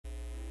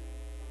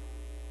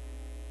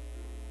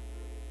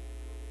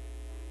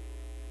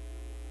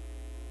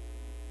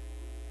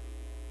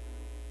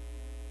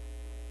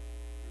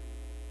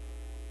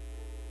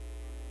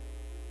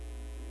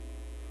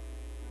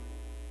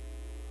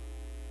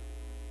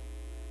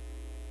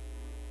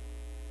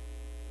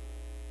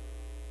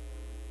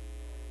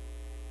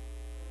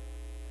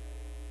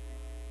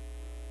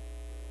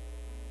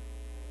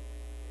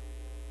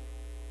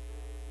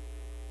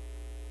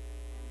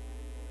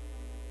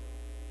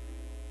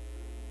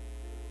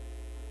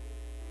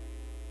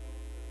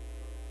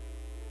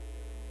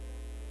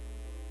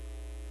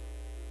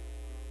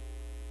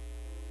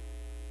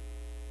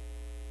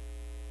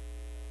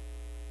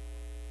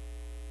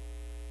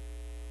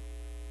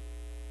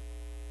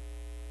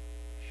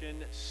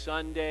Resurrection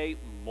Sunday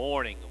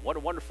morning. What a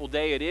wonderful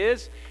day it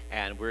is,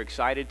 and we're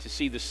excited to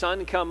see the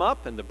sun come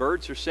up and the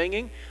birds are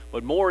singing.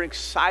 But more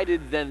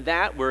excited than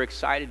that, we're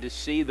excited to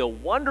see the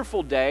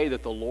wonderful day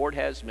that the Lord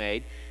has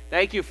made.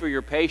 Thank you for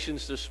your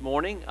patience this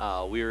morning.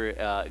 We're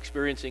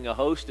experiencing a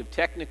host of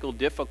technical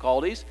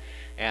difficulties,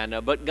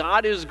 but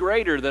God is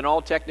greater than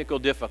all technical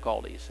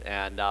difficulties.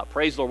 And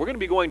praise the Lord. We're going to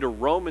be going to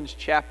Romans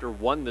chapter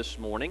 1 this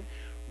morning.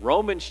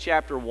 Romans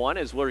chapter 1,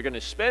 as we're going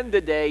to spend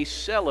the day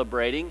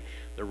celebrating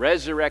the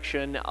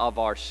resurrection of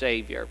our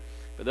Savior.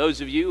 For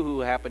those of you who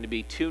happen to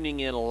be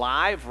tuning in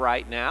live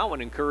right now, I want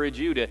to encourage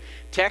you to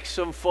text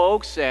some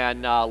folks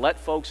and let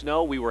folks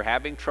know we were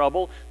having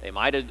trouble. They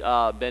might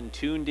have been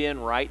tuned in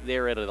right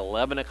there at an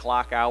 11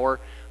 o'clock hour,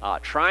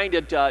 trying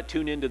to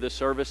tune into the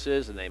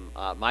services, and they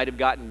might have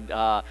gotten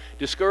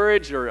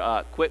discouraged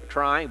or quit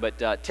trying.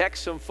 But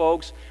text some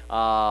folks,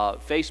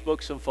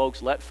 Facebook some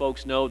folks, let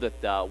folks know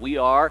that we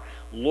are,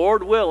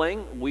 Lord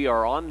willing, we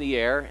are on the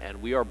air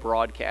and we are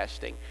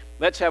broadcasting.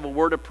 Let's have a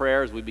word of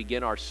prayer as we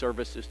begin our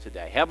services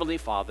today. Heavenly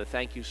Father,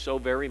 thank you so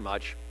very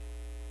much.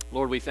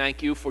 Lord, we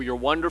thank you for your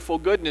wonderful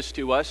goodness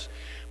to us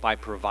by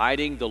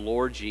providing the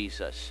Lord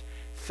Jesus.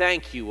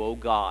 Thank you, O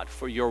God,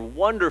 for your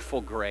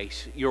wonderful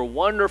grace, your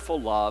wonderful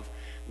love.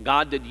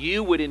 God, that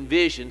you would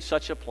envision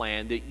such a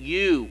plan, that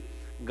you,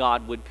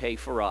 God, would pay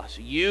for us.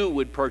 You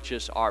would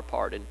purchase our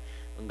pardon.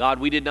 And God,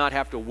 we did not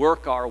have to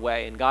work our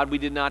way. And God, we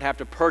did not have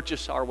to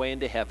purchase our way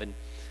into heaven.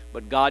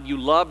 But God, you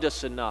loved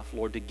us enough,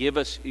 Lord, to give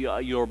us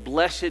your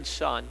blessed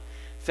Son.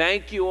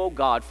 Thank you, O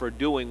God, for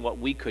doing what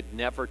we could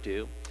never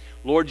do.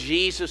 Lord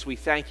Jesus, we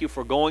thank you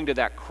for going to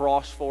that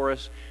cross for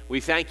us.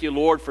 We thank you,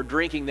 Lord, for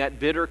drinking that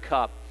bitter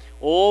cup,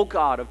 O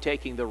God, of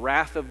taking the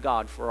wrath of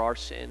God for our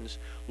sins.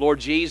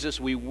 Lord Jesus,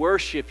 we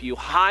worship you.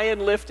 High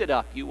and lifted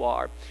up you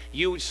are.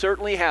 You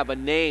certainly have a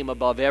name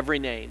above every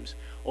name.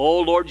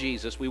 Oh, Lord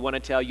Jesus, we want to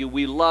tell you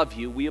we love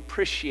you, we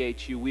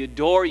appreciate you, we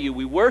adore you,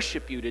 we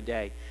worship you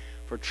today.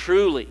 For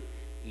truly,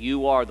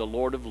 you are the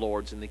Lord of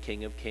Lords and the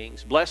King of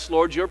Kings. Bless,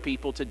 Lord, your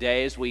people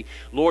today as we,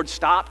 Lord,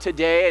 stop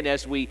today and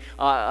as we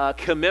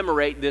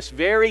commemorate this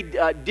very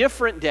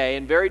different day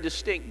and very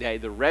distinct day,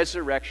 the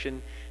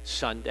Resurrection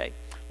Sunday.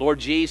 Lord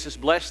Jesus,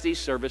 bless these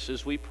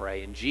services, we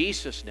pray. In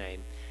Jesus'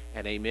 name,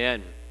 and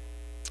amen.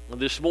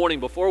 This morning,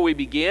 before we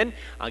begin,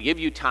 I'll give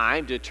you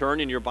time to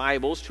turn in your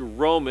Bibles to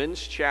Romans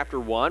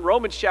chapter 1.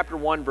 Romans chapter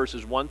 1,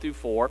 verses 1 through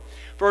 4.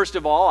 First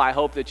of all, I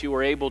hope that you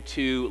were able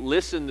to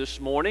listen this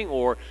morning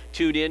or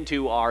tune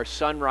into our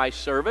sunrise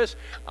service.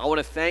 I want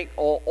to thank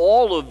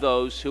all of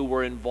those who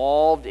were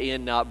involved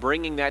in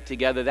bringing that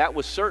together. That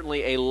was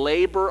certainly a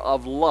labor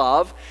of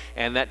love,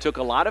 and that took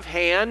a lot of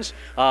hands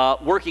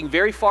working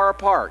very far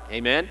apart.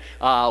 Amen.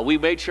 We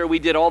made sure we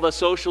did all the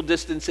social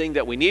distancing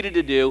that we needed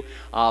to do,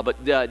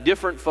 but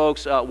different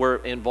folks were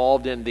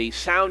involved in the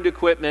sound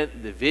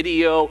equipment, the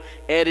video,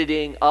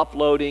 editing,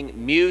 uploading,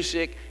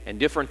 music, and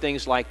different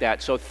things like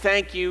that. So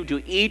thank you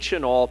to each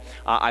and all.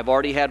 I've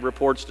already had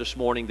reports this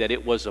morning that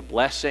it was a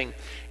blessing.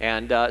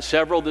 And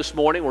several this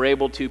morning were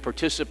able to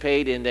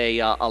participate in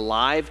a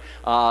live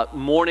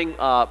morning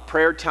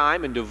prayer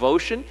time and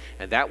devotion.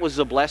 And that was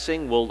a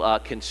blessing. We'll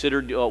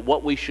consider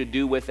what we should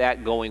do with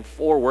that going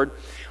forward.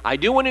 I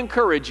do want to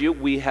encourage you,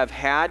 we have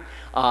had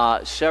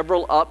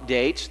several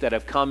updates that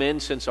have come in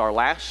since our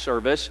last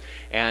service,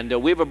 and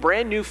we have a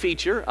brand new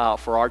feature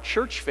for our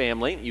church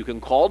family. You can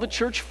call the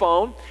church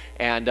phone,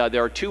 and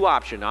there are two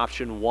options.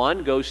 Option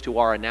one goes to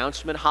our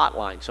announcement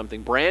hotline,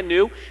 something brand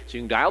new, so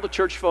you can dial the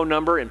church phone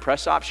number and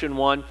press option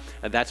one,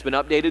 and that's been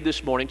updated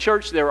this morning.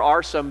 Church, there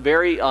are some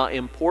very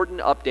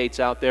important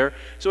updates out there,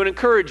 so I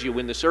encourage you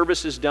when the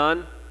service is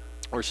done,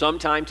 or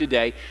sometime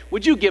today,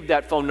 would you give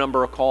that phone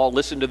number a call,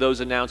 listen to those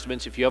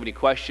announcements. If you have any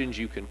questions,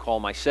 you can call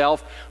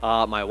myself,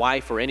 my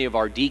wife, or any of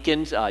our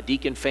deacons,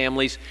 deacon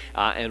families,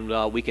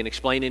 and we can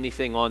explain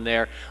anything on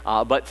there.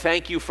 But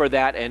thank you for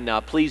that, and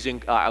please,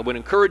 I would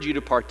encourage you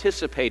to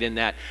participate in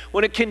that. I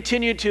want to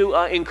continue to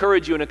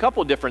encourage you in a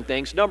couple of different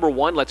things. Number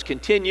one, let's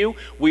continue.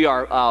 We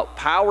are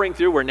powering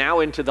through. We're now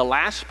into the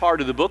last part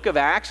of the book of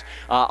Acts.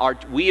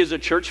 We as a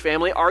church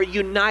family are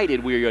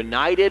united. We are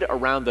united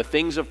around the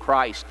things of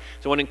Christ.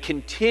 So I want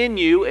to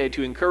continue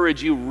to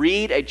encourage you,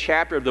 read a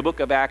chapter of the book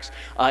of Acts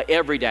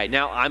every day.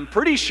 Now, I'm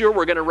pretty sure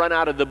we're going to run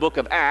out of the book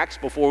of Acts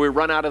before we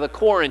run out of the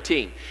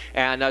quarantine.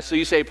 And so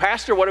you say,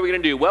 Pastor, what are we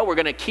going to do? Well, we're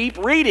going to keep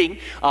reading.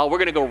 We're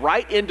going to go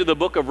right into the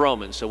book of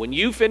Romans. So when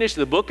you finish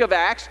the book of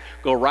Acts,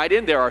 go right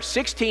in. There are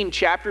 16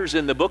 chapters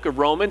in the book of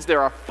Romans.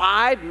 There are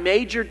 5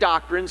 major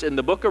doctrines in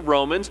the book of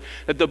Romans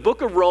that the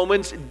book of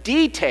Romans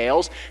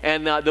details.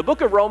 And the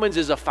book of Romans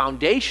is a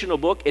foundational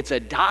book. It's a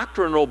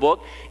doctrinal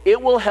book.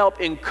 It will help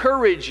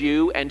encourage you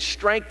and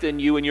strengthen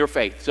you in your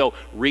faith. So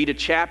read a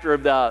chapter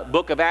of the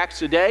book of Acts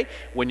today.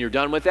 When you're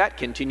done with that,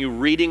 continue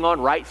reading on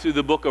right through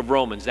the book of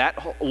Romans.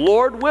 That,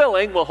 Lord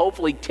willing, will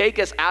hopefully take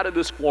us out of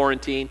this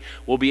quarantine.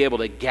 We'll be able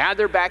to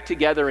gather back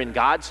together in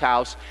God's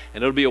house,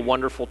 and it'll be a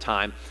wonderful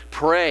time.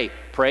 Pray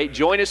pray.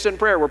 Join us in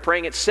prayer. We're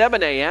praying at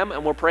 7 a.m.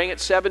 and we're praying at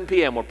 7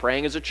 p.m. We're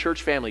praying as a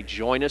church family.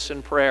 Join us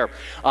in prayer.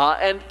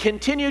 And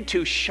continue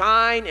to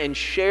shine and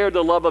share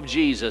the love of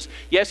Jesus.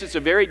 Yes, it's a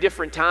very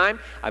different time.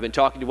 I've been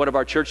talking to one of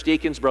our church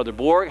deacons, Brother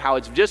Borg, how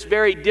it's just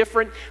very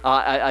different,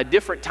 a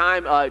different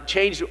time,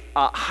 changed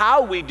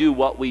how we do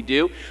what we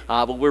do.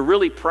 But we're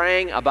really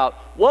praying about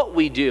what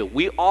we do.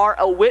 We are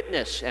a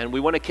witness, and we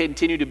want to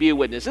continue to be a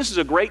witness. This is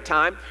a great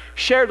time.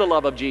 Share the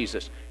love of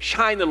Jesus.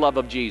 Shine the love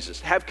of Jesus.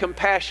 Have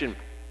compassion.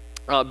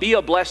 Be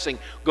a blessing.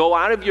 Go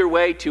out of your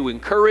way to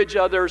encourage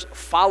others,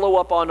 follow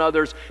up on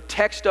others,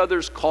 text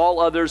others,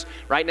 call others.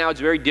 Right now it's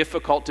very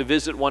difficult to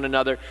visit one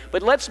another,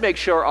 but let's make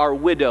sure our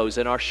widows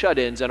and our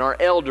shut-ins and our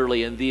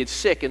elderly and the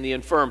sick and the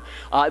infirm,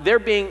 they're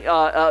being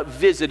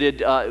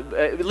visited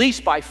at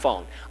least by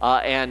phone,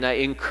 and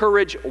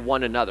encourage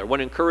one another. I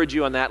want to encourage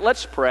you on that.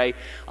 Let's pray.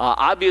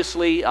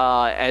 Obviously,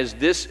 as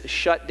this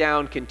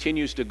shutdown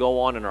continues to go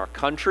on in our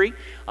country,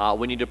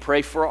 we need to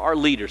pray for our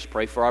leaders,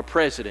 pray for our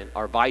president,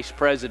 our vice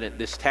president,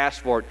 this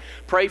task force.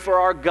 Pray for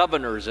our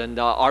governors and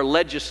our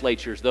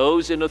legislatures,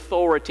 those in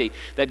authority,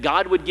 that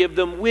God would give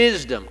them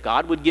wisdom,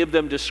 God would give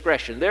them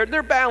discretion.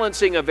 They're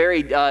balancing a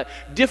very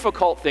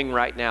difficult thing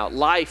right now.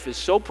 Life is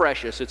so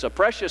precious. It's a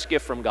precious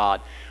gift from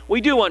God. We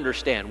do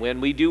understand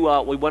when we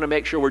want to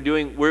make sure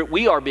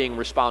we are being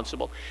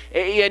responsible.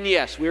 And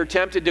yes, we are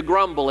tempted to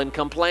grumble and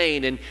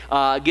complain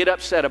and get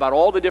upset about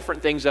all the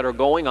different things that are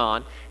going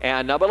on.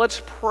 But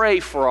let's pray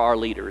for our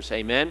leaders.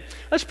 Amen.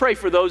 Let's pray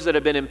for those that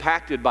have been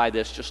impacted by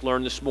this. Just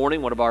learned this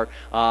morning, another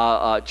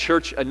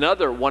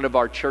one of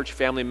our church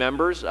family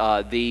members,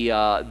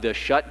 the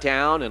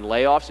shutdown and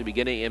layoffs are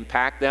beginning to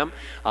impact them,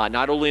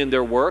 not only in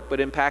their work,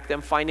 but impact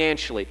them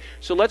financially.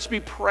 So let's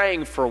be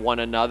praying for one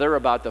another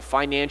about the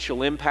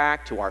financial impact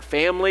to our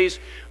families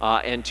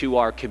and to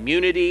our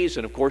communities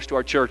and, of course, to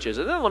our churches.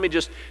 And then let me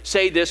just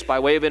say this by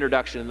way of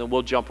introduction, and then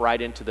we'll jump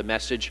right into the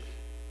message.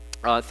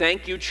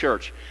 Thank you,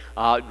 church.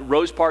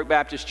 Rose Park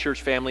Baptist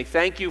Church family,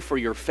 thank you for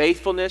your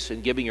faithfulness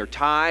in giving your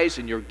tithes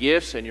and your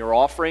gifts and your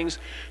offerings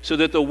so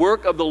that the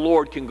work of the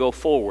Lord can go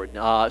forward.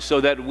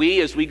 So that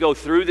as we go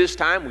through this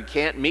time, we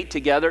can't meet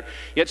together.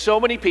 Yet so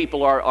many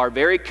people are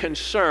very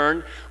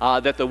concerned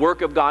that the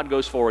work of God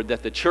goes forward,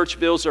 that the church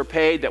bills are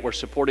paid, that we're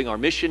supporting our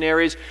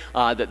missionaries,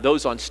 that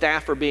those on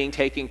staff are being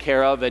taken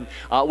care of. And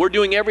we're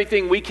doing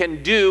everything we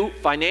can do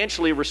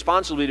financially,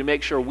 responsibly, to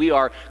make sure we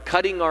are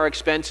cutting our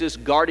expenses,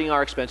 guarding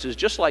our expenses,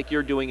 just like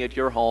you're doing at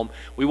your home.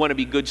 We want to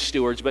be good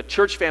stewards. But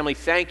church family,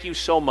 thank you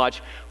so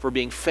much for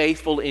being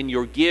faithful in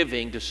your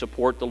giving to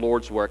support the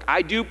Lord's work.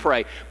 I do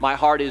pray. My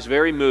heart is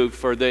very moved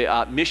for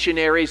the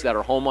missionaries that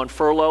are home on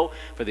furlough,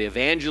 for the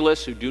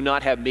evangelists who do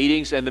not have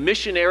meetings, and the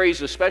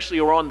missionaries especially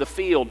who are on the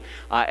field.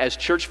 As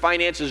church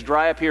finances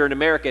dry up here in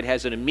America, it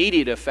has an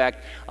immediate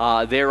effect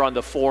there on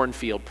the foreign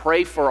field.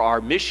 Pray for our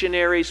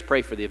missionaries.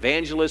 Pray for the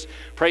evangelists.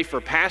 Pray for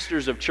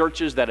pastors of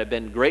churches that have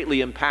been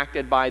greatly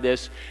impacted by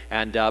this,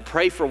 and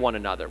pray for one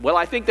another. Well,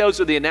 I think those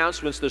are the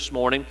announcements this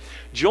morning.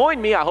 Join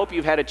me. I hope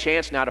you've had a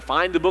chance now to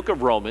find the book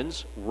of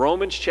Romans,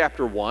 Romans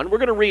chapter 1. We're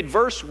going to read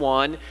verse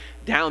 1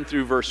 down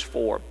through verse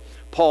 4.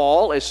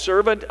 Paul, a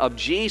servant of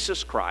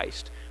Jesus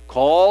Christ,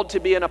 called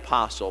to be an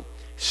apostle,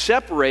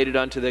 separated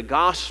unto the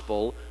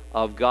gospel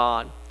of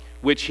God,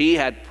 which he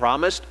had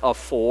promised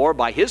afore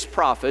by his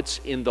prophets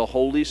in the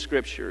Holy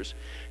Scriptures,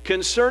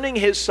 concerning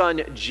his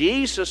Son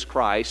Jesus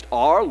Christ,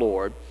 our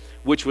Lord,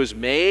 which was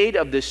made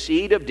of the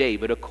seed of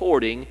David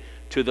according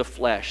to the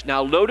flesh.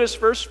 Now notice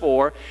verse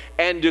 4,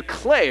 and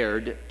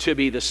declared to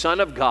be the Son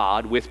of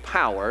God with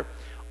power,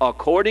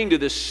 according to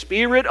the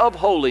Spirit of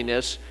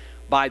holiness,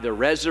 by the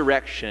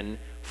resurrection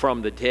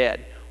from the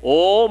dead.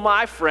 Oh,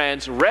 my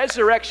friends,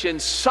 Resurrection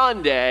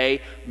Sunday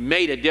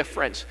made a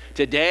difference.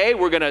 Today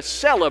we're going to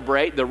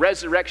celebrate the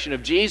resurrection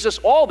of Jesus,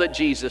 all that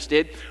Jesus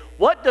did.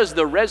 What does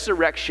the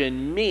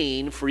resurrection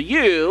mean for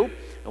you?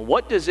 And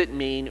what does it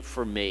mean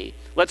for me?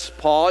 Let's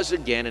pause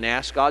again and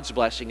ask God's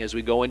blessing as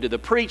we go into the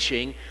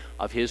preaching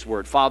of His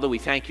Word. Father, we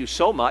thank you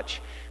so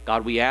much.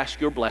 God, we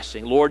ask your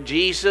blessing. Lord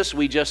Jesus,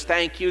 we just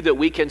thank you that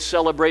we can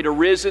celebrate a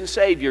risen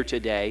Savior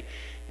today.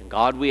 And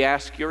God, we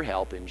ask your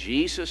help in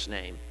Jesus'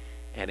 name,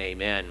 and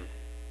amen.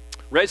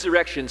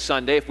 Resurrection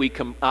Sunday, if we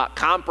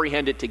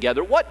comprehend it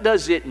together, what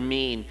does it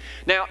mean?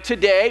 Now,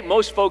 today,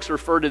 most folks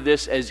refer to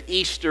this as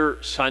Easter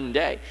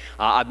Sunday.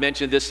 I've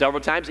mentioned this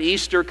several times.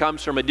 Easter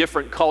comes from a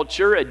different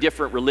culture, a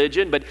different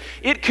religion, but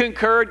it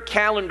concurred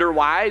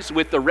calendar-wise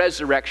with the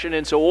resurrection,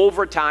 and so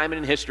over time and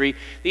in history,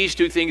 these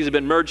two things have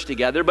been merged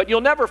together. But you'll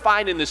never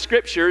find in the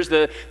Scriptures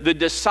the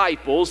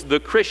disciples, the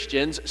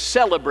Christians,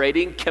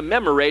 celebrating,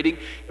 commemorating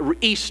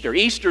Easter.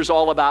 Easter's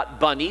all about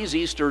bunnies.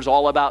 Easter's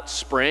all about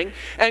spring.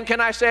 And can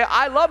I say,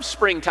 I love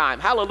springtime.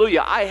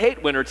 Hallelujah. I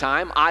hate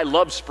wintertime. I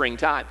love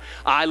springtime.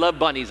 I love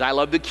bunnies. I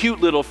love the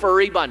cute little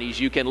furry bunnies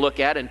you can look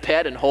at and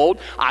pet and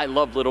hold. I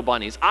love little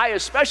bunnies. I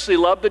especially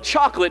love the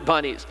chocolate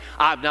bunnies.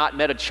 I've not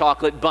met a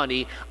chocolate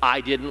bunny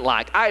I didn't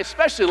like. I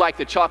especially like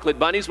the chocolate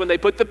bunnies when they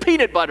put the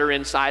peanut butter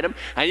inside them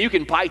and you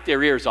can bite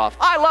their ears off.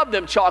 I love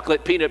them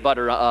chocolate peanut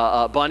butter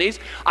bunnies.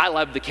 I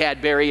love the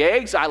Cadbury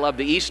eggs. I love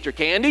the Easter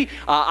candy.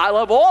 I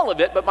love all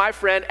of it, but my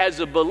friend, as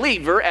a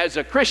believer, as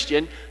a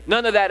Christian,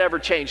 none of that ever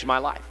changed my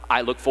life.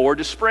 I look forward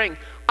to spring.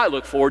 I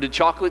look forward to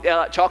chocolate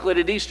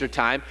at Easter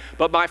time.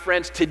 But my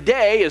friends,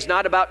 today is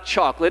not about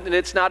chocolate, and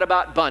it's not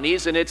about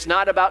bunnies, and it's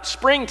not about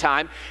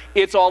springtime.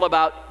 It's all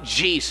about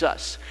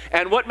Jesus.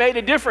 And what made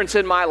a difference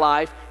in my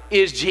life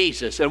is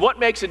Jesus. And what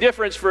makes a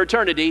difference for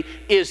eternity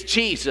is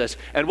Jesus.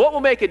 And what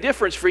will make a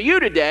difference for you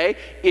today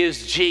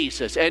is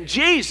Jesus. And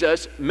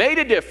Jesus made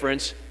a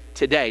difference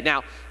today.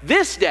 Now,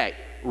 this day,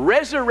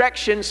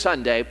 Resurrection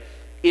Sunday,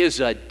 is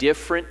a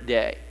different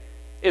day.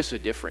 It's a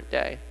different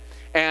day.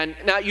 And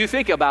now you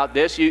think about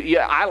this.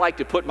 I like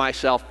to put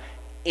myself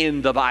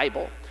in the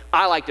Bible.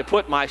 I like to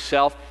put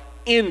myself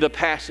in the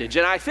passage.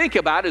 And I think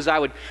about, as I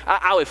would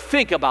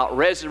think about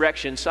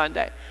Resurrection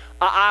Sunday,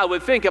 I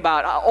would think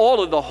about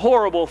all of the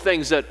horrible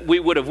things that we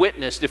would have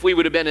witnessed if we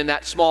would have been in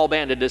that small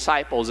band of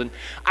disciples. And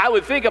I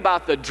would think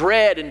about the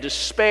dread and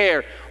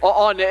despair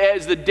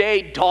as the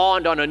day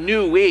dawned on a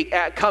new week,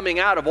 coming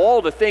out of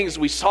all the things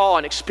we saw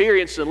and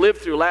experienced and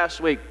lived through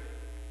last week.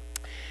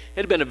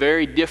 It had been a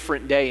very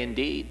different day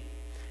indeed.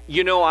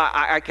 You know,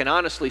 I can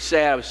honestly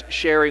say, I was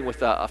sharing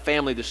with a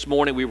family this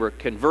morning, we were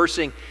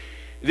conversing.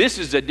 This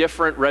is a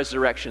different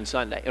Resurrection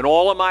Sunday. In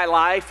all of my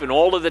life and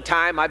all of the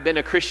time I've been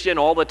a Christian,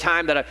 all the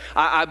time that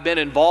I've been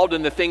involved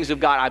in the things of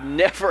God, I've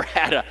never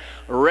had a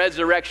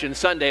Resurrection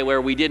Sunday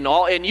where we didn't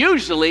all. And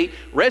usually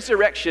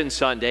Resurrection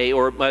Sunday,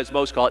 or as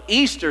most call it,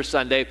 Easter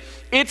Sunday,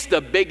 it's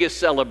the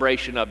biggest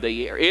celebration of the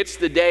year. It's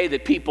the day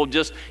that people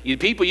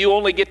you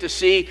only get to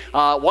see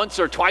once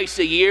or twice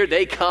a year.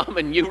 They come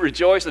and you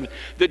rejoice, and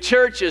the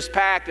church is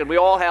packed, and we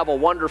all have a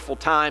wonderful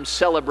time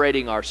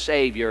celebrating our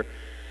Savior.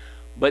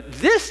 But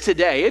this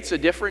today, it's a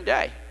different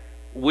day.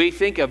 We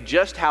think of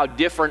just how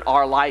different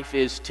our life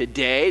is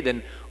today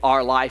than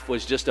our life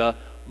was just a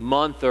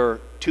month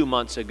or 2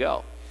 months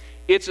ago.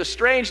 It's a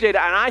strange day, and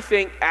I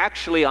think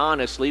actually,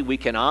 honestly, we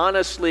can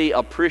honestly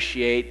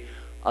appreciate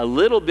a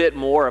little bit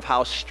more of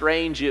how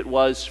strange it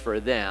was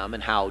for them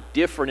and how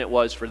different it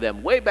was for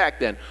them way back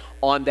then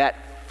on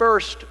that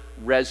first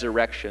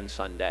Resurrection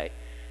Sunday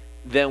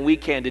than we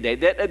can today,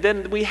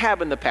 than we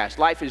have in the past.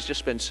 Life has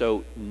just been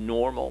so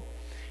normal.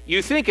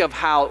 You think of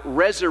how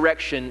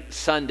Resurrection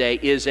Sunday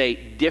is a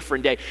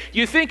different day.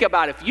 You think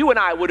about if you and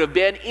I would have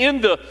been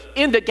in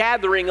the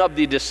gathering of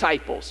the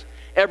disciples.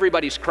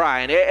 Everybody's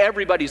crying.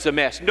 Everybody's a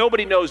mess.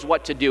 Nobody knows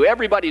what to do.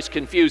 Everybody's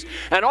confused.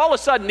 And all of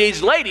a sudden,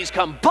 these ladies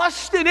come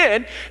busting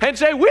in and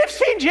say, "We've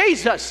seen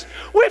Jesus.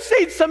 We've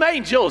seen some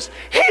angels.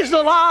 He's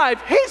alive.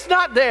 He's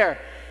not there."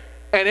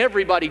 And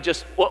everybody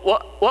just,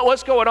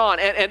 what's going on?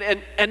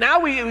 And now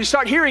we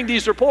start hearing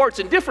these reports,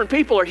 and different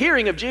people are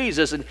hearing of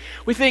Jesus. And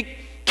we think,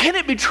 can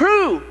it be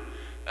true?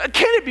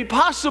 Can it be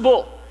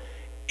possible?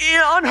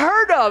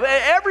 Unheard of.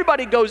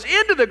 Everybody goes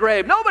into the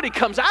grave. Nobody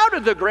comes out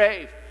of the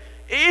grave.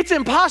 It's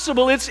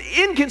impossible. It's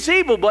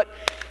inconceivable. But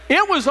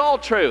it was all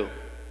true.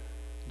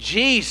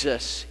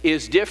 Jesus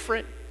is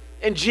different.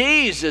 And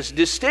Jesus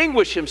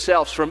distinguished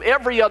himself from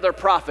every other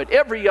prophet,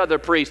 every other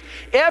priest,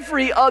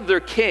 every other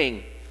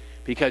king,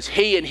 because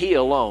he and he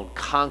alone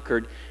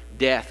conquered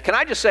death. Can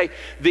I just say,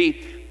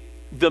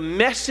 the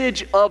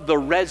message of the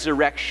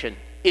resurrection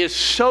is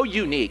so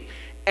unique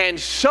and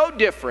so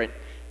different.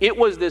 It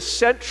was the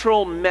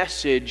central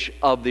message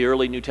of the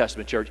early New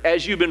Testament church.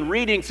 As you've been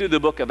reading through the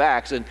book of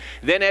Acts, and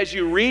then as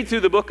you read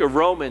through the book of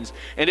Romans,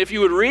 and if you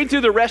would read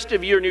through the rest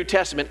of your New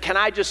Testament, can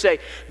I just say,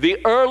 the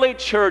early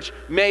church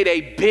made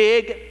a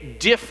big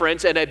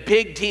difference and a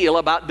big deal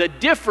about the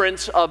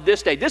difference of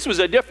this day. This was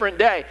a different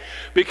day,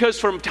 because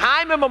from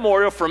time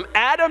immemorial, from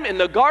Adam in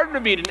the Garden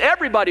of Eden,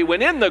 everybody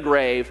went in the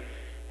grave,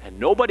 and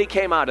nobody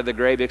came out of the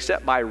grave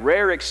except by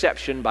rare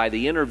exception by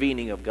the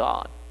intervening of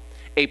God.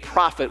 A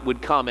prophet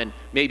would come and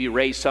maybe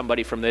raise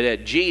somebody from the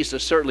dead.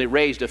 Jesus certainly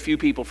raised a few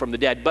people from the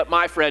dead. But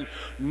my friend,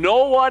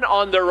 no one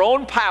on their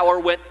own power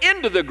went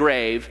into the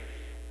grave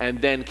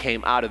and then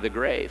came out of the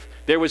grave.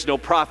 There was no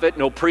prophet,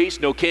 no priest,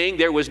 no king.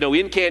 There was no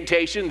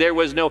incantation. There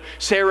was no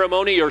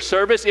ceremony or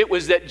service. It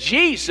was that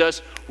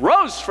Jesus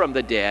rose from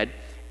the dead,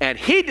 and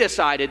he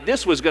decided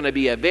this was going to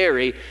be a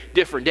very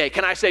different day.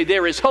 Can I say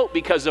there is hope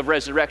because of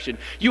resurrection?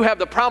 You have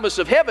the promise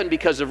of heaven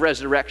because of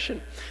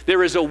resurrection.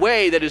 There is a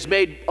way that is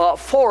made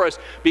for us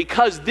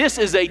because this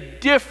is a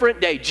different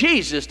day.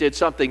 Jesus did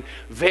something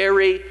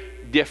very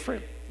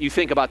different. You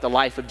think about the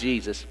life of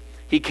Jesus.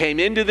 He came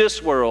into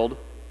this world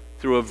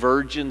through a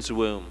virgin's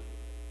womb.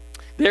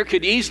 There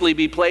could easily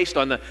be placed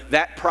on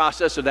that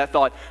process of that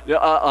thought,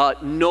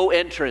 no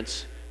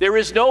entrance. There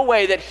is no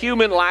way that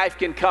human life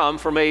can come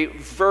from a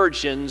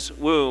virgin's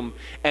womb,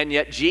 and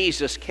yet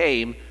Jesus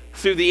came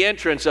through the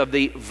entrance of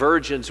the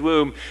virgin's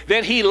womb.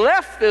 Then he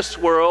left this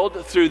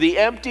world through the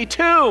empty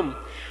tomb.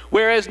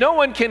 Whereas no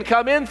one can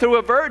come in through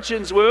a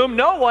virgin's womb,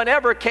 no one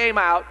ever came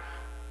out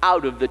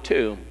of the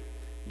tomb.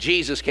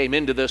 Jesus came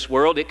into this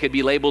world. It could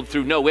be labeled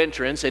through no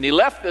entrance. And he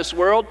left this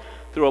world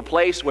through a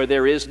place where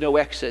there is no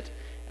exit,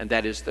 and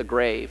that is the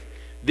grave.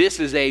 This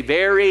is a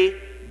very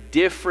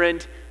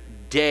different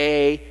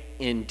day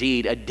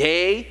indeed. A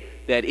day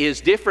that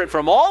is different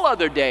from all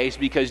other days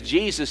because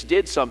Jesus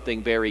did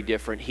something very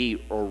different.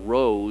 He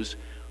arose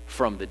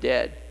from the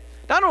dead.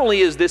 Not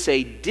only is this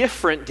a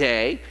different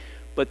day,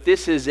 but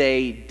this is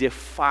a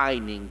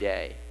defining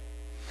day.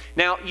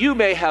 Now, you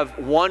may have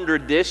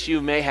wondered this,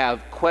 you may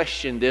have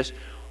questioned this.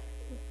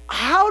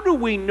 How do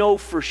we know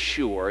for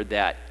sure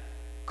that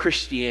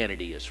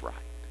Christianity is right?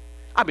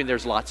 I mean,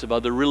 there's lots of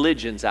other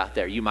religions out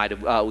there. You might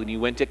have, when you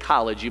went to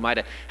college, you might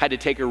have had to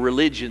take a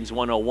Religions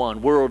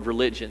 101, world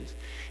religions.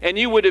 And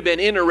you would have been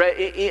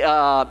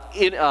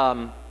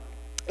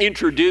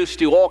introduced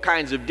to all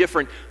kinds of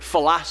different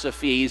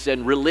philosophies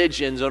and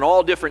religions and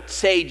all different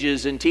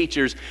sages and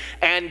teachers.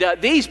 And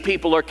these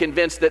people are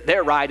convinced that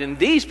they're right, and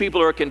these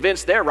people are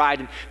convinced they're right,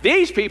 and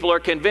these people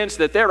are convinced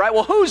that they're right.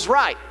 Well, who's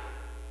right?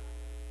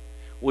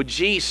 Well,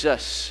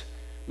 Jesus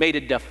made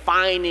a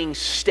defining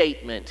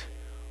statement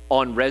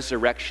on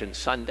Resurrection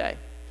Sunday.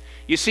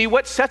 You see,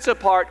 what sets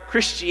apart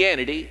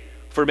Christianity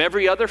from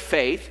every other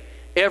faith,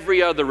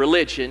 every other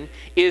religion,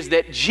 is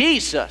that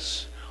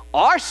Jesus,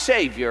 our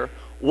Savior,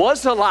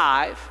 was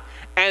alive,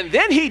 and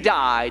then he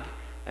died,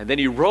 and then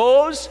he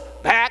rose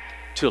back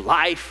to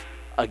life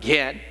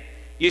again.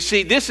 You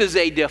see, this is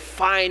a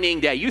defining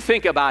day. You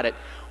think about it.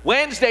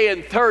 Wednesday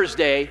and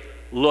Thursday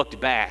looked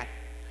bad.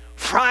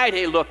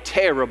 Friday looked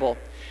terrible.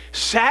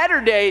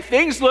 Saturday,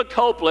 things looked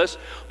hopeless,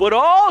 but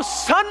all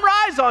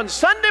sunrise on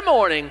Sunday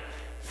morning,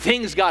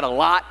 things got a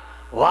lot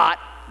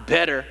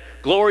better.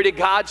 Glory to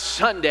God,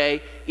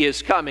 Sunday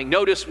is coming.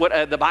 Notice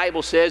what the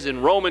Bible says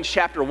in Romans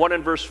chapter 1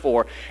 and verse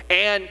 4.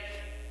 And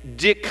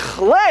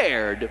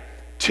declared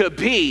to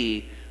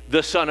be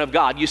the Son of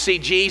God. You see,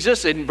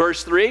 Jesus in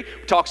verse 3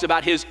 talks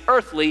about his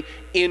earthly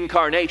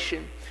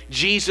incarnation.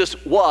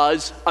 Jesus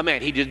was a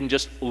man. He didn't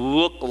just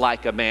look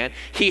like a man.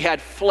 He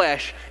had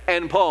flesh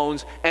and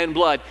bones and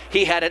blood.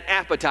 He had an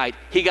appetite.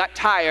 He got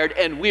tired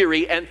and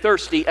weary and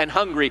thirsty and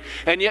hungry.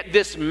 And yet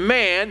this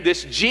man,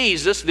 this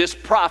Jesus, this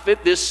prophet,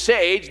 this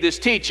sage, this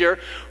teacher,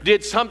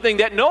 did something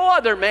that no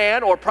other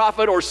man or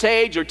prophet or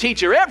sage or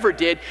teacher ever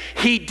did.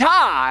 He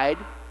died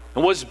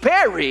and was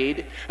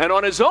buried, and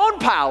on his own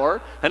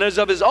power and as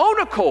of his own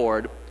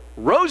accord,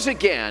 rose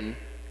again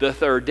the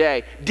third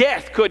day.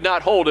 Death could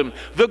not hold him.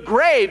 The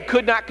grave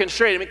could not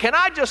constrain him. Can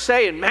I just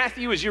say in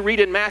Matthew, as you read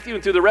in Matthew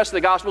and through the rest of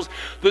the Gospels,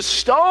 the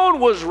stone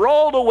was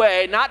rolled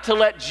away not to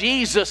let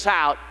Jesus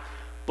out,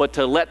 but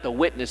to let the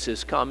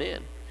witnesses come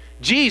in.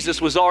 Jesus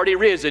was already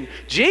risen.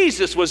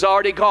 Jesus was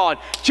already gone.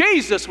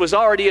 Jesus was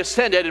already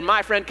ascended. And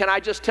my friend, can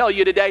I just tell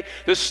you today,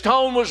 the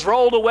stone was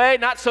rolled away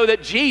not so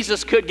that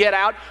Jesus could get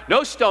out.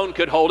 No stone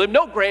could hold him.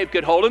 No grave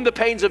could hold him. The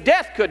pains of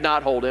death could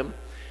not hold him.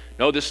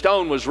 No, the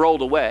stone was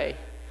rolled away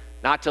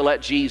not to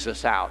let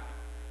Jesus out,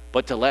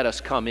 but to let us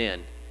come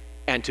in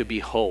and to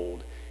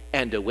behold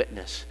and to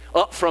witness.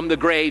 Up from the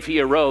grave he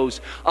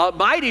arose, a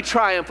mighty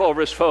triumph over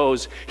his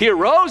foes. He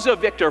arose a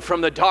victor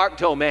from the dark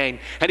domain,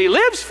 and he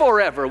lives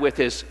forever with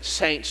his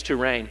saints to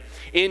reign.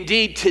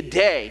 Indeed,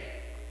 today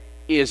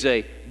is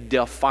a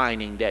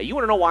defining day. You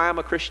want to know why I'm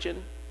a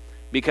Christian?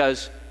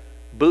 Because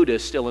Buddha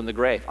is still in the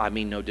grave. I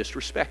mean no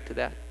disrespect to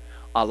that.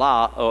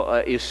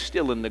 Allah is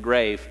still in the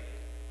grave.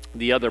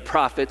 The other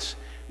prophets,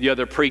 the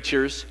other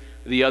preachers,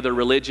 the other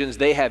religions,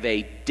 they have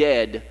a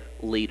dead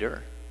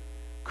leader.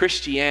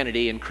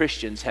 Christianity and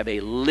Christians have a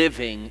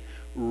living,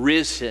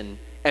 risen,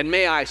 and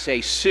may I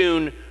say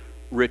soon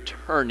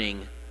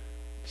returning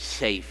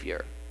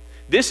Savior.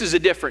 This is a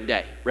different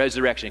day,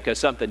 resurrection, because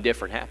something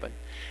different happened.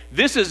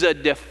 This is a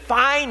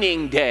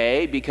defining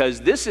day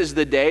because this is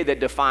the day that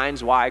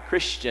defines why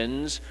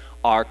Christians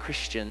are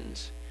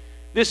Christians.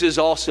 This is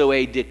also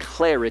a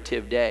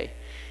declarative day.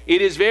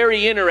 It is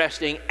very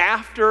interesting.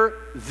 After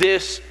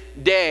this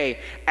day,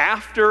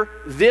 after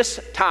this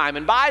time,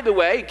 and by the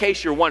way, in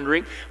case you're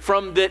wondering,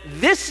 from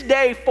this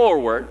day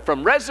forward,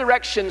 from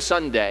Resurrection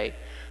Sunday,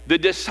 the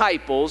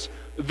disciples,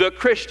 the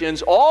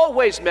Christians,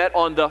 always met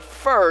on the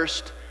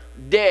first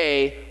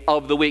day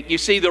of the week. You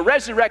see, the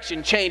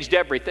resurrection changed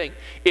everything.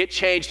 It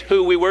changed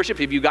who we worship.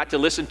 If you got to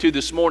listen to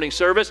this morning's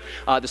service,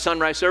 the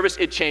sunrise service,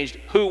 it changed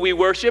who we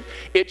worship.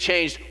 It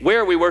changed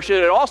where we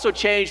worship. It also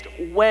changed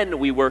when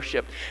we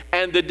worship.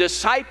 And the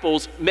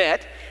disciples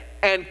met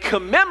and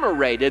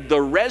commemorated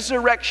the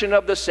resurrection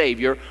of the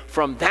Savior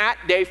from that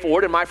day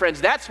forward. And my friends,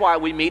 that's why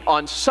we meet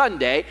on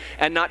Sunday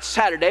and not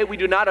Saturday. We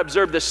do not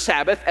observe the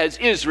Sabbath as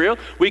Israel.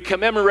 We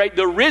commemorate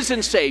the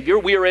risen Savior.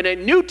 We are in a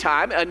new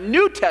time, a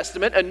new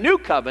testament, a new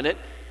covenant.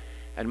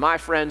 And my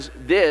friends,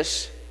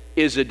 this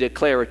is a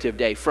declarative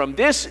day. From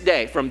this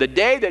day, from the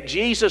day that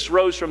Jesus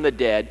rose from the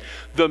dead,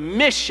 the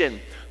mission,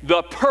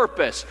 the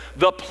purpose,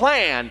 the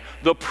plan,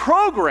 the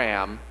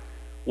program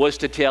was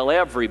to tell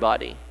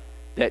everybody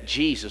that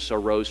Jesus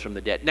arose from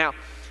the dead. Now,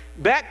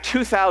 back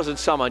 2,000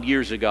 some odd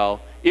years ago,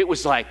 it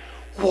was like,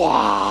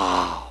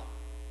 wow.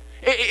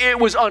 It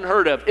was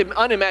unheard of,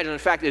 unimaginable. In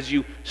fact, as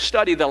you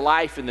study the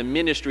life and the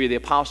ministry of the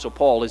Apostle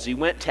Paul, as he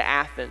went to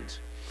Athens,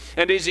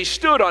 and as he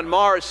stood on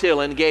Mars Hill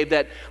and gave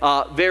that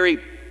very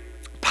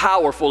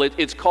powerful,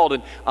 it's called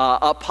an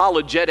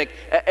apologetic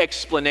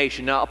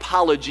explanation. Now,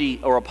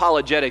 apology or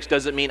apologetics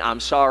doesn't mean I'm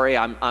sorry,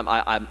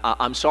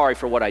 I'm sorry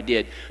for what I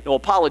did. No,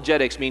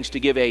 apologetics means to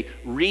give a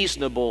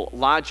reasonable,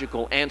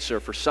 logical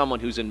answer for someone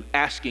who's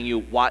asking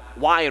you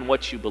why and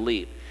what you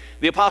believe.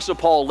 The Apostle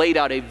Paul laid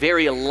out a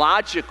very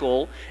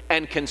logical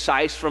and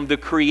concise from the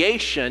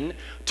creation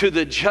to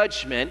the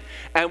judgment.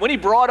 And when he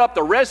brought up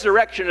the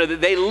resurrection,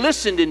 they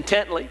listened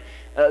intently.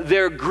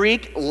 Their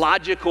Greek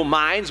logical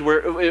minds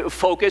were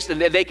focused,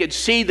 and they could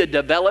see the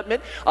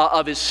development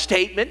of his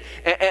statement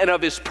and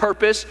of his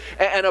purpose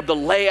and of the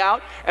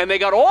layout. And they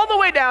got all the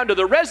way down to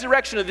the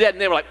resurrection of the dead,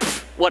 and they were like,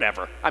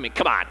 whatever. I mean,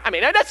 come on. I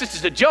mean, that's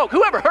just a joke.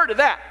 Who ever heard of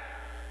that?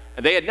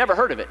 And they had never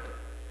heard of it.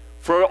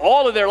 For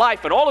all of their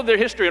life and all of their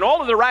history and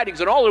all of their writings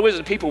and all their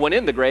wisdom, people went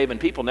in the grave and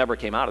people never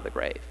came out of the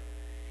grave.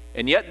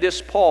 And yet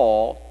this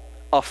Paul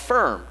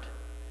affirmed,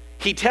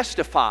 he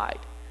testified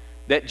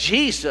that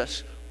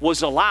Jesus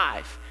was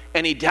alive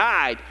and he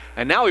died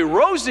and now he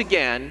rose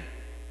again,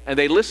 and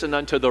they listened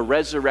unto the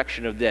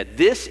resurrection of the dead.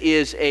 This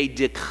is a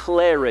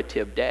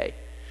declarative day.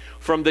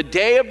 From the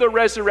day of the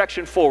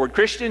resurrection forward,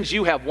 Christians,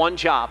 you have one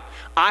job.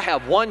 I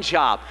have one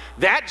job.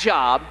 That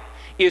job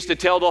is to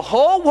tell the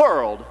whole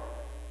world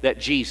that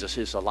Jesus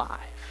is alive.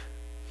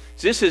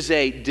 This is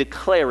a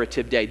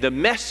declarative day. The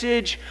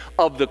message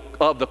of the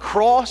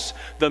cross,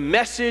 the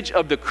message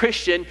of the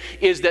Christian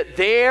is that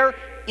there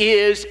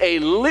is a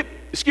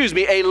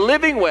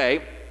living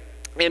way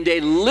and a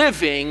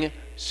living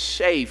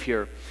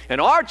Savior. And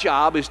our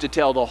job is to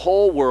tell the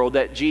whole world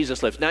that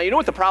Jesus lives. Now, you know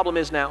what the problem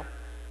is now?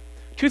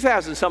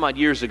 2,000 some odd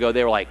years ago,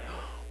 they were like,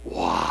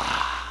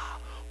 wow,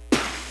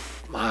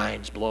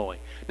 mind's blowing.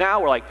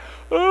 Now we're like,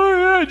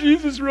 oh yeah,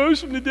 Jesus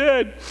rose from the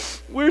dead.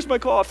 Where's my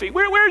coffee?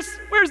 Where's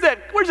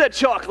that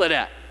chocolate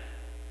at?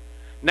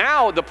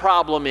 Now the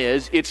problem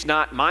is, it's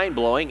not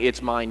mind-blowing,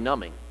 it's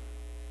mind-numbing.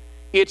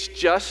 It's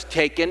just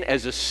taken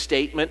as a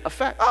statement of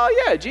fact.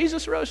 Oh yeah,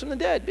 Jesus rose from the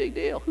dead, big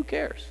deal, who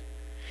cares?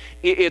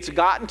 It's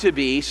gotten to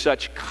be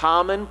such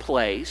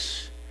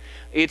commonplace.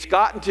 It's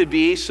gotten to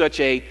be such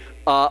a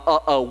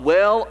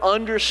well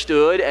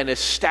understood and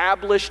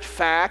established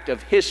fact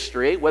of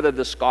history, whether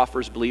the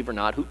scoffers believe or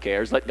not, who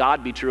cares? Let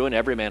God be true and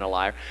every man a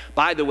liar.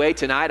 By the way,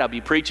 tonight I'll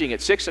be preaching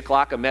at 6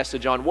 o'clock a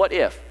message on what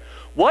if.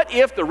 What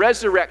if the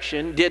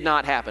resurrection did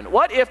not happen?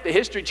 What if the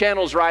History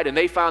Channel's right and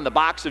they found the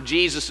box of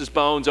Jesus'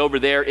 bones over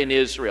there in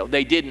Israel?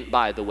 They didn't,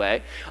 by the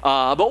way.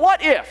 But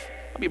what if?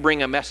 I'll be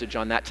bringing a message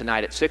on that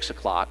tonight at 6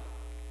 o'clock.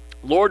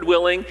 Lord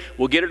willing,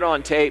 we'll get it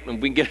on tape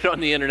and we can get it on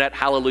the internet.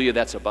 Hallelujah,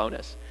 that's a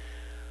bonus.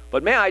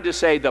 But may I just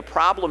say, the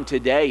problem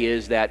today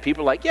is that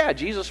people are like, yeah,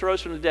 Jesus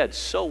rose from the dead.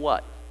 So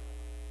what?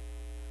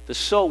 The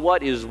so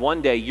what is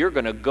one day you're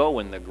going to go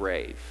in the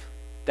grave.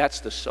 That's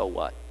the so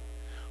what.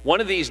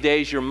 One of these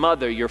days, your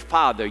mother, your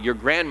father, your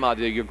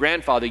grandmother, your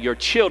grandfather, your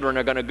children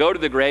are going to go to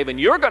the grave, and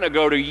you're going to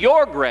go to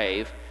your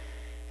grave.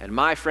 And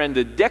my friend,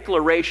 the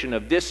declaration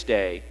of this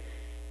day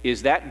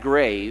is that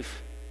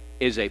grave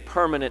is a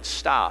permanent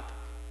stop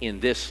in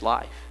this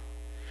life.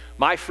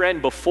 My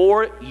friend,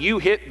 before you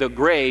hit the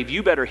grave,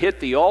 you better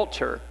hit the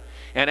altar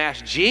and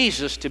ask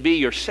Jesus to be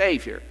your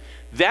Savior.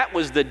 That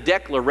was the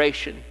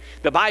declaration.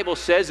 The Bible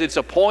says it's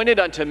appointed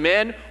unto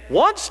men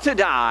once to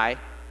die,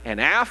 and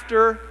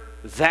after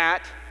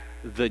that,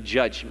 the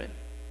judgment.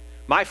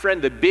 My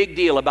friend, the big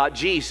deal about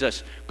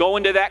Jesus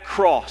going to that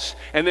cross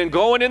and then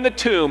going in the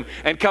tomb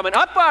and coming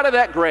up out of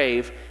that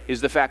grave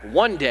is the fact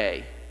one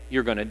day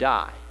you're going to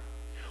die.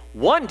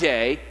 One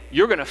day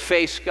you're going to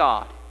face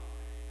God.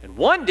 And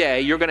one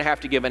day, you're going to have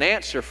to give an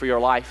answer for your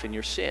life and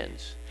your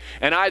sins.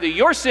 And either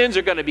your sins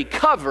are going to be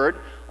covered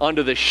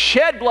under the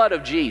shed blood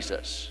of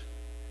Jesus,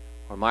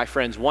 or my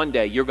friends, one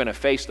day, you're going to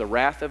face the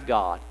wrath of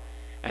God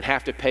and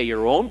have to pay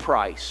your own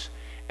price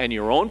and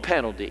your own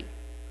penalty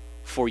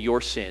for your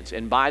sins.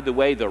 And by the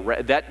way,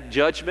 that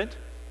judgment,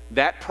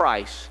 that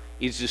price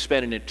is to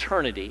spend an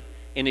eternity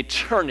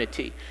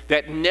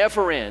that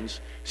never ends,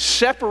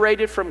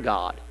 separated from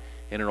God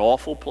in an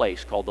awful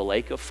place called the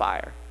lake of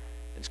fire.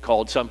 It's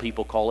called, some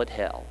people call it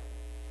hell.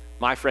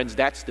 My friends,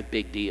 that's the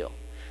big deal.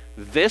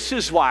 This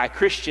is why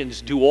Christians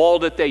do all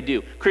that they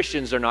do.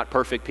 Christians are not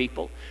perfect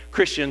people.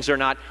 Christians are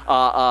not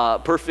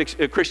perfect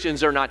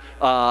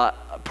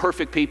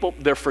people.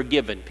 They're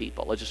forgiven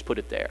people. Let's just put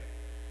it there.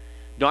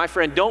 No, my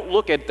friend, don't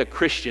look at the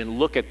Christian,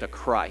 look at the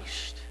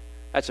Christ.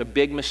 That's a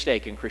big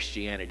mistake in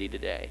Christianity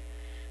today.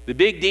 The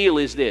big deal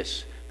is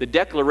this. The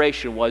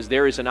declaration was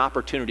there is an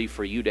opportunity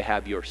for you to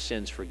have your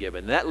sins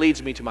forgiven. And that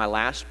leads me to my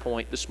last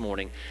point this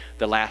morning,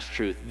 the last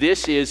truth.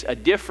 This is a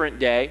different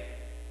day.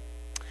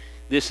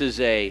 This is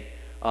a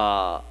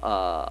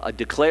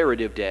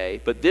declarative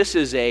day, but this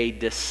is a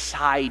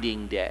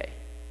deciding day.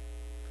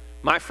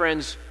 My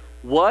friends,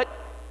 what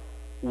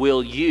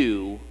will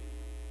you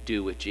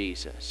do with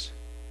Jesus?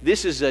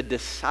 This is a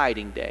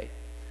deciding day.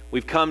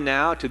 We've come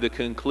now to the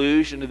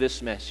conclusion of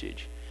this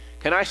message.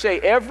 Can I say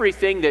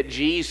everything that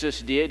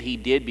Jesus did, he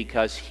did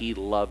because he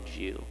loved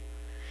you.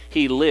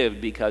 He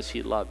lived because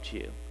he loved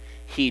you.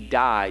 He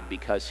died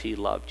because he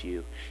loved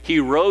you. He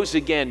rose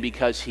again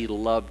because he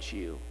loved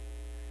you.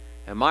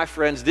 And my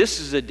friends, this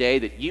is a day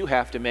that you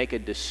have to make a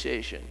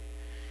decision.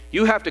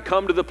 You have to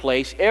come to the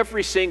place,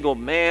 every single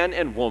man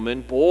and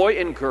woman, boy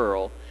and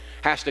girl,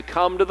 has to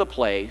come to the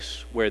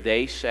place where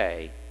they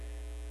say,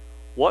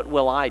 what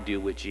will I do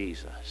with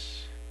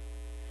Jesus?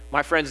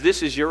 My friends,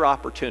 this is your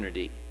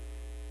opportunity.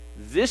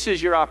 This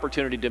is your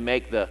opportunity to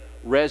make the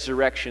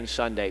Resurrection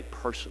Sunday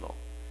personal.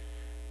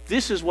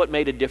 This is what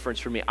made a difference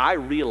for me. I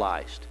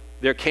realized,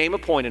 there came a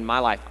point in my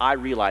life, I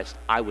realized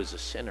I was a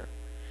sinner.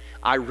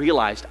 I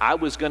realized I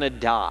was going to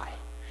die,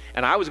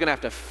 and I was going to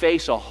have to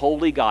face a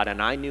holy God,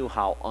 and I knew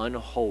how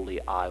unholy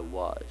I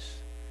was.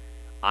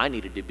 I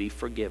needed to be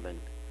forgiven.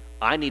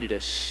 I needed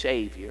a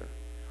Savior.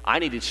 I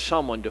needed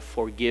someone to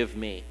forgive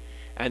me,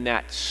 and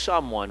that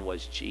someone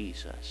was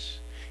Jesus.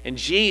 And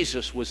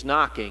Jesus was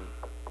knocking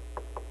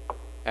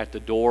at the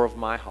door of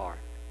my heart.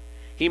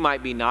 He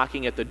might be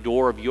knocking at the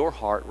door of your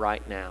heart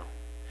right now.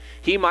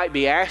 He might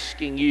be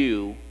asking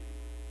you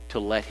to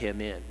let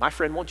him in. My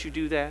friend, won't you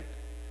do that?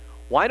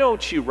 Why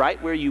don't you,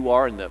 right where you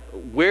are,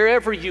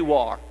 wherever you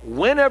are,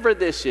 whenever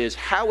this is,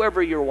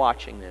 however you're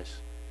watching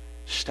this,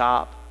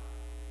 stop,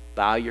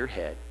 bow your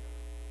head.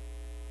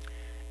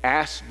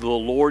 Ask the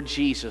Lord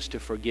Jesus to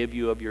forgive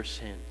you of your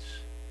sins.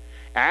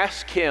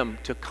 Ask him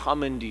to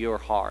come into your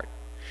heart.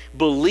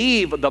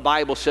 Believe, the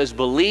Bible says,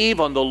 believe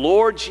on the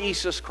Lord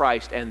Jesus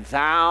Christ and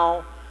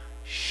thou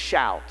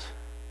shalt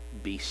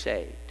be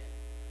saved.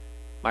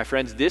 My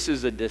friends, this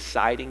is a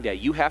deciding day.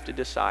 You have to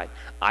decide.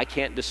 I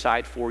can't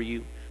decide for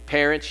you.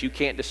 Parents, you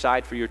can't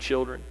decide for your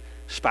children.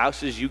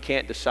 Spouses, you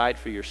can't decide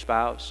for your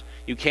spouse.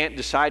 You can't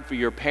decide for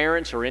your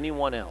parents or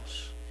anyone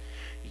else.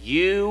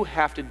 You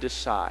have to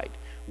decide.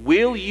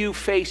 Will you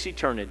face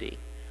eternity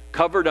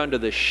covered under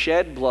the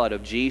shed blood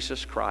of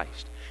Jesus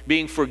Christ,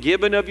 being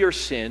forgiven of your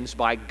sins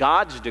by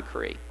God's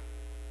decree?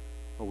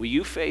 Or will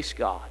you face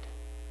God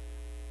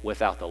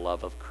without the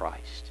love of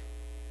Christ?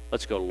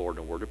 Let's go to the Lord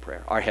in a word of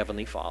prayer. Our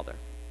Heavenly Father,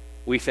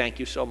 we thank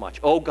you so much.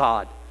 Oh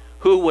God,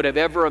 who would have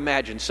ever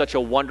imagined such a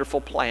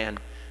wonderful plan,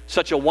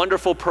 such a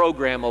wonderful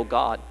program, oh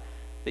God,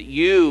 that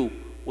you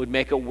would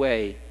make a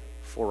way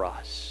for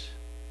us.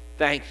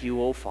 Thank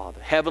you, oh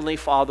Father. Heavenly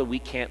Father, we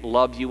can't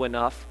love you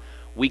enough.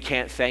 We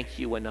can't thank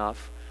you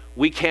enough.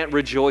 We can't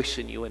rejoice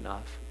in you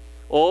enough.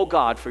 Oh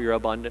God, for your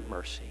abundant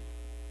mercy.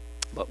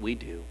 But we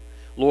do.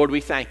 Lord, we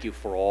thank you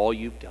for all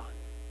you've done.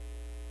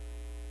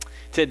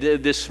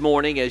 This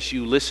morning, as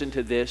you listen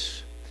to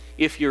this,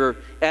 if you're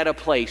at a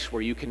place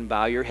where you can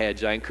bow your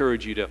heads, I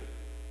encourage you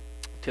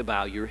to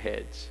bow your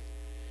heads.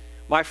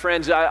 My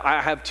friends,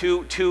 I have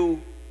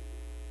two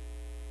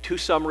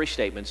summary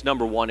statements.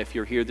 Number one, if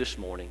you're here this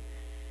morning,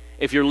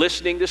 if you're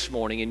listening this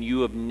morning and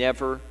you have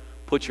never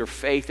put your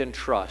faith and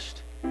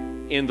trust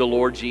in the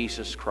Lord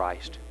Jesus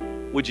Christ,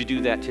 would you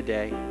do that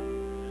today?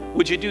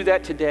 Would you do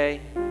that today?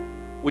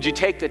 Would you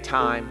take the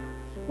time?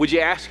 Would you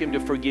ask him to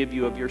forgive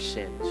you of your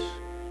sins?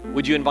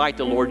 Would you invite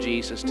the Lord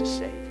Jesus to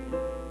save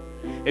you?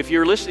 If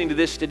you're listening to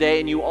this today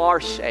and you are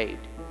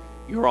saved,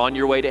 you're on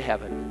your way to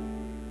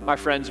heaven. My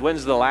friends,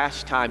 when's the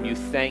last time you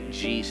thanked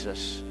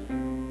Jesus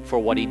for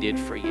what he did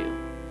for you?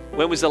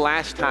 When was the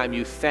last time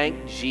you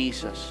thanked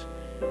Jesus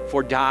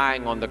for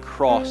dying on the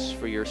cross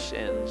for your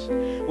sins?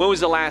 When was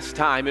the last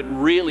time it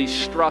really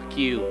struck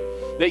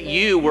you that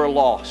you were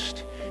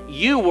lost,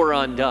 you were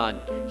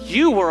undone,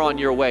 you were on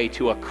your way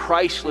to a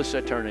Christless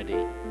eternity,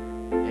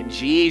 and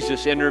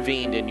Jesus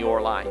intervened in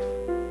your life?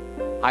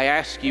 I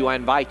ask you, I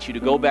invite you to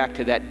go back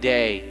to that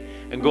day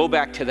and go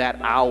back to that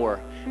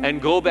hour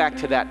and go back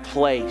to that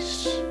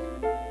place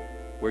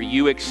where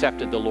you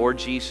accepted the Lord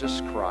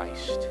Jesus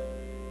Christ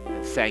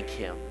and thank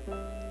him.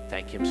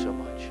 Thank him so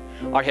much.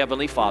 Our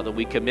Heavenly Father,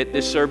 we commit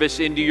this service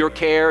into your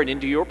care and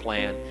into your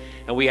plan,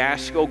 and we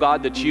ask, oh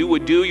God, that you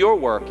would do your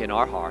work in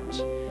our hearts.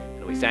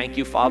 And we thank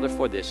you, Father,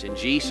 for this in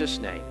Jesus'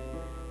 name,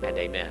 and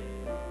amen.